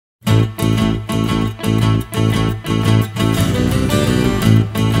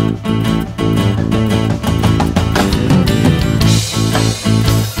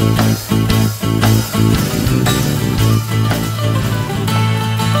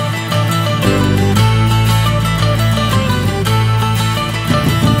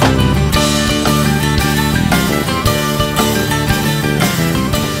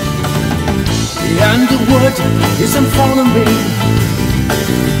heart isn't following me.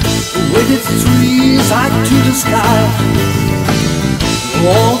 With its trees high to the sky,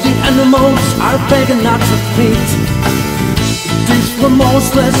 all the animals are begging not to feed this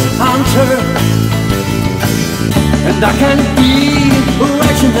remorseless hunter. And I can't be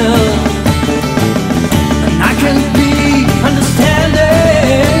rational, and I can't be understanding.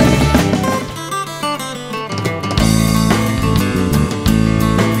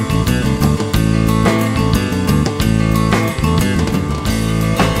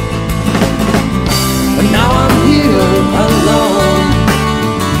 And now I'm here alone,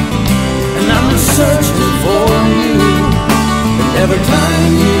 and I'm searching for you. And every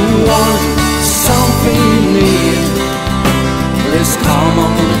time you want something new, please come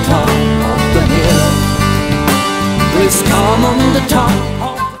on the top of the hill. Please come on the top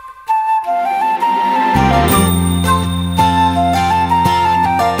of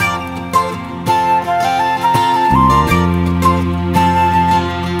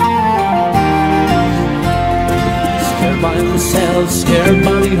Scared by myself, scared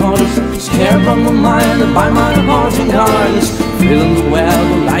by the horse, scared by my mind and by my heart and eyes. Feeling the well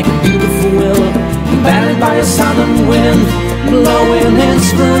like a beautiful willow, battered by a southern wind blowing in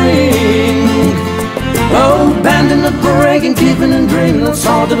spring. Oh, bending and breaking, keeping and dreaming of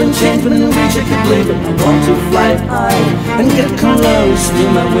sort of enchantment and reach I can believe it. I want to fly high and get close to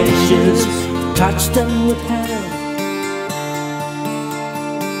my wishes, touch them with heaven.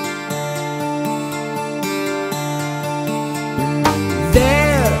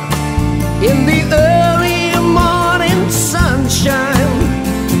 There, in the early morning sunshine,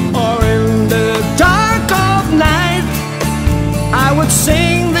 or in the dark of night, I would sing